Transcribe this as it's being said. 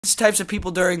Types of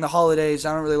people during the holidays.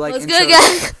 I don't really like Let's intros. go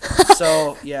again.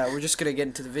 So, yeah, we're just going to get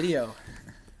into the video.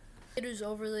 It is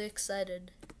overly excited.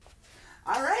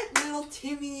 Alright, little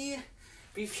Timmy.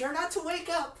 Be sure not to wake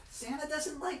up. Santa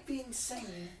doesn't like being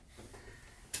sane.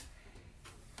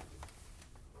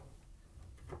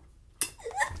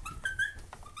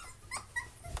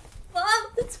 Mom,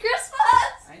 it's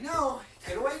Christmas! I know.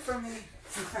 Get away from me.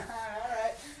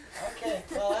 Alright. Okay,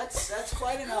 well, that's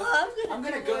quite enough. I'm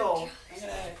gonna go. I'm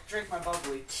gonna drink my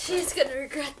bubbly. She's gonna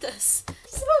regret this.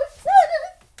 So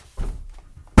excited!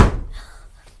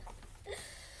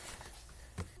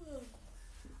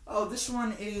 Oh, this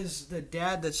one is the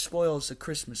dad that spoils the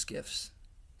Christmas gifts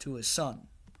to his son.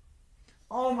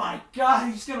 Oh my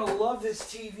god, he's gonna love this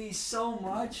TV so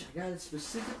much. I got it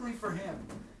specifically for him.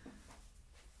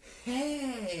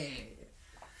 Hey,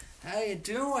 how you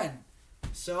doing?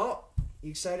 So, you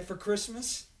excited for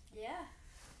Christmas? Yeah.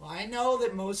 Well, I know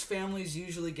that most families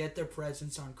usually get their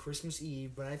presents on Christmas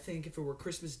Eve, but I think if it were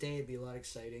Christmas Day, it'd be a lot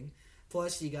exciting.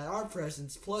 Plus, you got our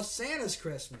presents, plus Santa's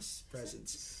Christmas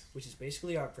presents, which is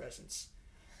basically our presents.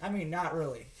 I mean, not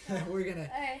really. We're gonna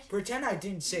pretend I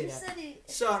didn't say that.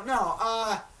 So,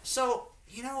 no,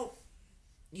 you know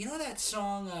that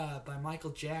song by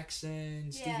Michael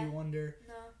Jackson, Stevie Wonder?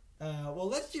 No. Well,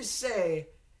 let me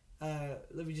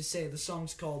just say the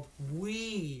song's called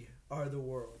We Are the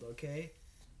World, okay?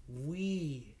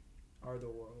 We are the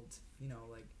world. You know,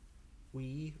 like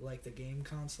Wii, like the game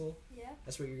console. Yeah.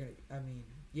 That's what you're gonna,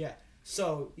 yeah.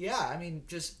 So, yeah,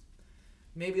 just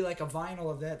maybe like a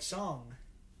vinyl of that song.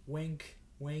 Wink,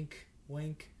 wink,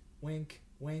 wink, wink,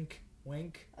 wink,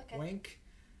 wink, Okay. wink.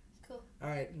 Cool.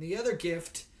 Alright, and the other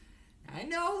gift, I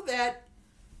know that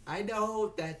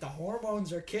the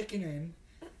hormones are kicking in,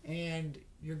 and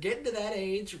you're getting to that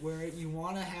age where you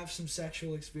want to have some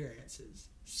sexual experiences.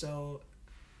 So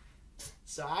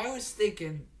I was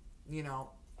thinking,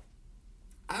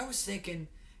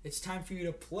 it's time for you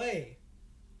to play,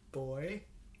 boy.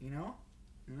 You know?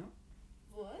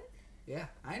 What? Yeah,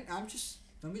 I'm just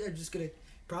gonna,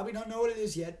 probably don't know what it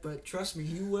is yet, but trust me,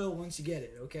 you will once you get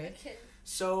it, okay? Okay.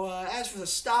 So, as for the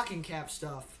stocking cap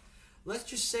stuff, let's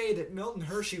just say that Milton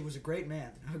Hershey was a great man,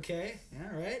 okay?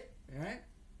 Yeah, right?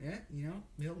 Yeah,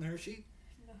 Milton Hershey?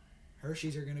 No.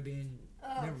 Hershey's are gonna be in,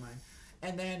 never mind.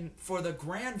 And then, for the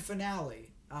grand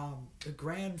finale,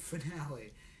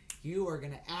 you are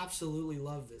gonna absolutely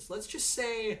love this. Let's just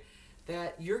say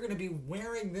that you're gonna be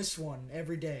wearing this one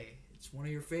every day. It's one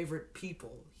of your favorite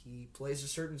people. He plays a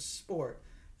certain sport.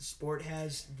 The sport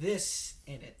has this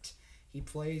in it. He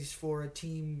plays for a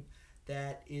team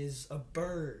that is a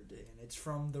bird, and it's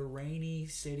from the rainy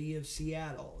city of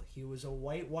Seattle. He was a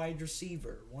white wide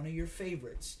receiver, one of your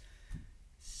favorites.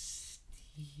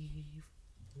 Steve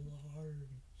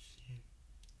Largent.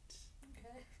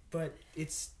 Okay.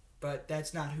 But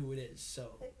that's not who it is,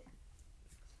 so.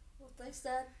 Well, thanks,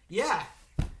 Dad. Yeah,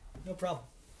 no problem.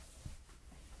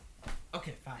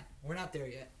 Okay, fine. We're not there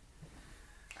yet.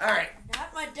 All right.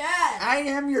 Not my dad. I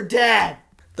am your dad.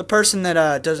 The person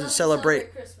that doesn't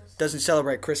celebrate Christmas.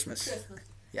 Christmas.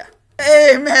 Yeah.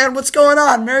 Hey, man, what's going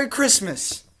on? Merry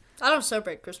Christmas. I don't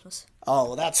celebrate Christmas. Oh,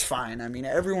 well, that's fine.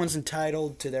 Everyone's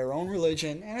entitled to their own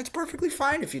religion, and it's perfectly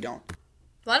fine if you don't.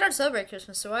 Well, I don't celebrate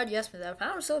Christmas, so why'd you ask me that? If I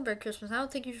don't celebrate Christmas, I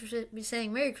don't think you should be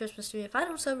saying Merry Christmas to me. If I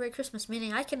don't celebrate Christmas,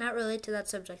 meaning I cannot relate to that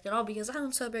subject at all because I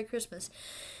don't celebrate Christmas.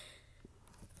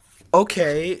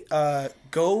 Okay,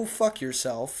 go fuck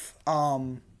yourself.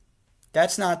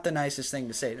 That's not the nicest thing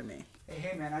to say to me.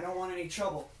 Hey, man, I don't want any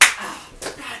trouble. Ah,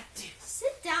 God damn.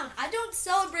 Sit down. I don't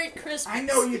celebrate Christmas. I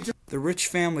know you do. The rich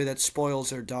family that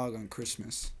spoils their dog on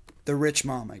Christmas. The rich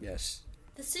mom, I guess.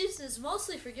 The season is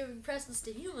mostly for giving presents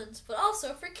to humans, but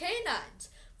also for canines.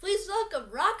 Please welcome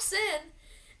Roxanne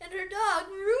and her dog,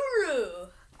 Ruru.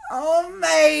 Oh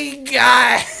my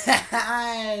God!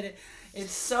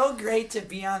 It's so great to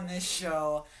be on this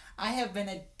show. I have been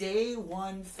a day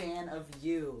one fan of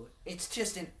you. It's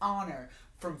just an honor,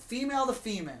 from female to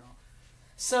female.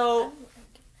 So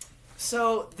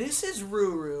this is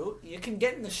Ruru. You can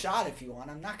get in the shot if you want.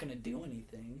 I'm not going to do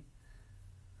anything.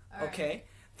 All right. Okay.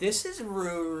 This is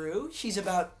Ruru. She's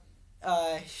about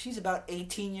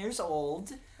 18 years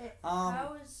old.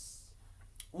 How is...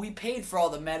 We paid for all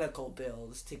the medical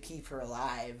bills to keep her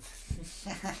alive.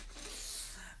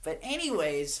 But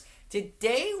anyways,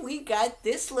 today we got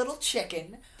this little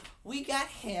chicken. We got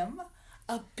him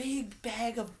a big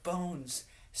bag of bones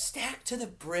stacked to the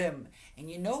brim. And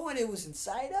you know what it was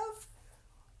inside of?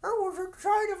 It was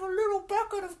inside of a little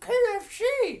bucket of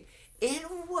KFC. It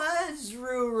was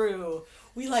Ruru.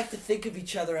 We like to think of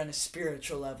each other on a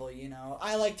spiritual level,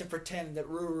 I like to pretend that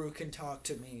Ruru can talk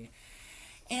to me.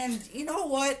 And you know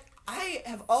what? I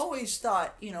have always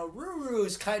thought, Ruru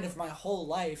is kind of my whole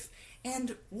life.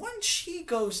 And once she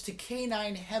goes to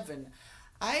canine heaven,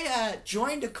 I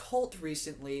joined a cult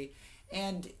recently,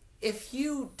 and if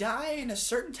you die in a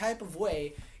certain type of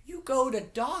way, you go to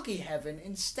doggy heaven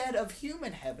instead of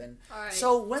human heaven. Right.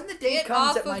 So when the day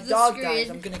comes that my dog dies,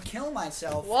 I'm going to kill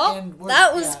myself. Well,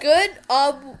 that was good.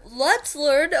 Let's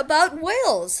learn about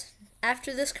whales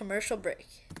after this commercial break.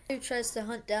 Who tries to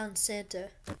hunt down Santa?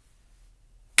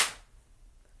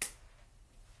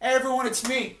 Hey everyone, it's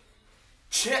me,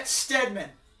 Chet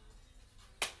Stedman.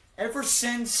 Ever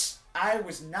since I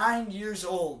was 9 years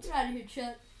old, Get out of here,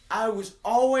 Chet. I've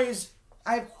always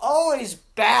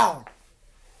vowed,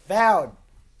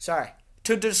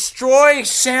 to destroy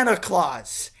Santa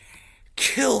Claus,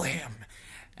 kill him,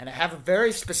 and I have a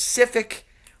very specific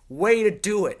way to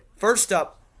do it. First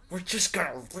up, we're just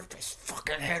gonna rip his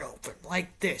fucking head open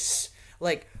like this,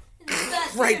 like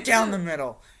right down the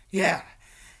middle. Yeah,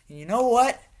 and you know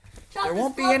what? There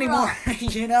won't be any more,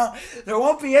 there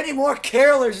won't be any more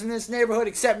carolers in this neighborhood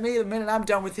except me the minute I'm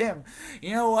done with him.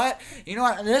 You know what?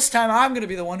 This time I'm going to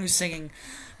be the one who's singing.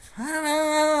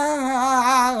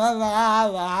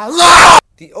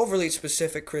 The overly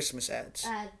specific Christmas ads.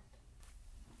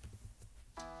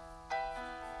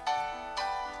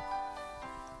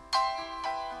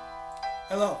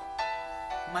 Hello,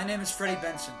 my name is Freddie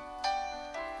Benson.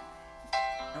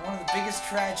 And one of the biggest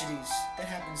tragedies that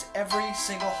happens every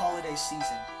single holiday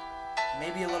season,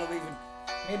 maybe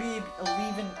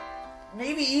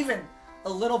even a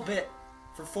little bit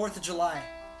for 4th of July,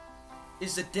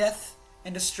 is the death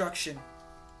and destruction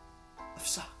of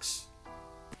socks.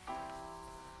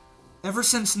 Ever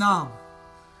since Nam,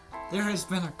 there has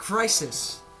been a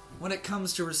crisis when it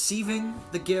comes to receiving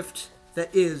the gift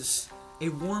that is a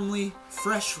warmly,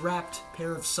 fresh-wrapped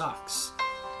pair of socks.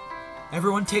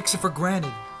 Everyone takes it for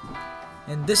granted,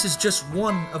 and this is just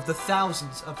one of the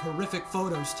thousands of horrific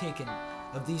photos taken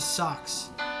of these socks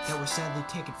that were sadly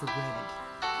taken for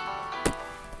granted.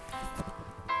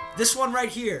 This one right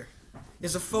here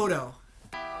is a photo.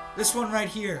 This one right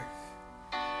here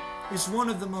is one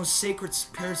of the most sacred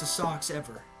pairs of socks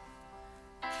ever.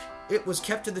 It was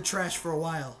kept in the trash for a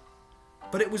while,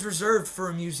 but it was reserved for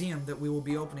a museum that we will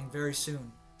be opening very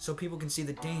soon, so people can see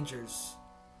the dangers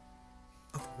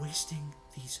of wasting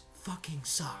these fucking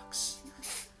socks.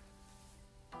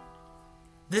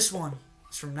 This one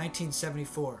is from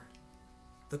 1974,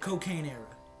 the cocaine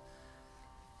era.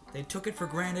 They took it for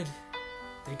granted.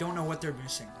 They don't know what they're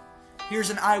missing. Here's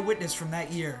an eyewitness from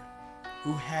that year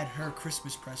who had her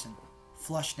Christmas present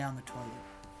flushed down the toilet.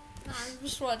 I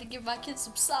just wanted to give my kids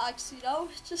some socks,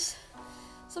 just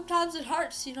sometimes it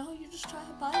hurts, you just try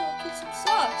to buy your kids some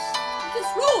socks. It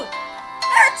gets ruined.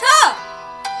 Every time.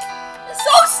 It's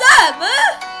so sad,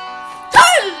 man.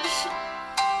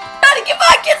 Trying to give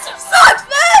my kids some socks,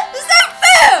 man. This ain't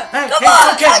fair. Hey, Come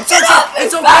on.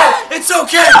 It's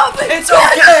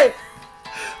okay.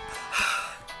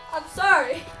 I'm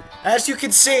sorry. As you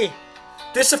can see,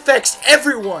 this affects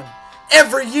everyone,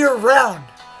 every year round.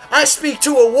 I speak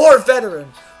to a war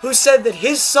veteran who said that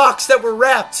his socks that were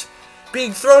wrapped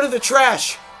being thrown in the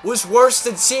trash was worse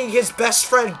than seeing his best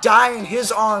friend die in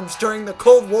his arms during the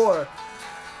Cold War.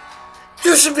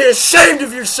 You should be ashamed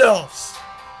of yourselves!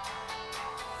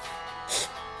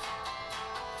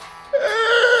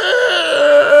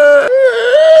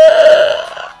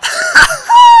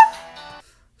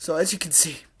 So as you can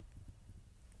see,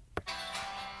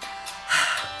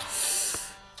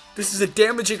 this is a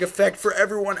damaging effect for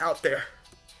everyone out there.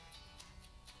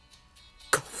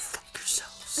 Go fuck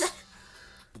yourselves.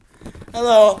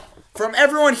 Hello, from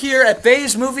everyone here at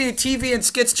Bay's Movie, TV, and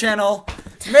Skits channel,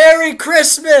 Merry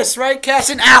Christmas, right,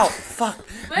 Cassin? Ow! Fuck.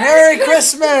 Merry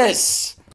Christmas!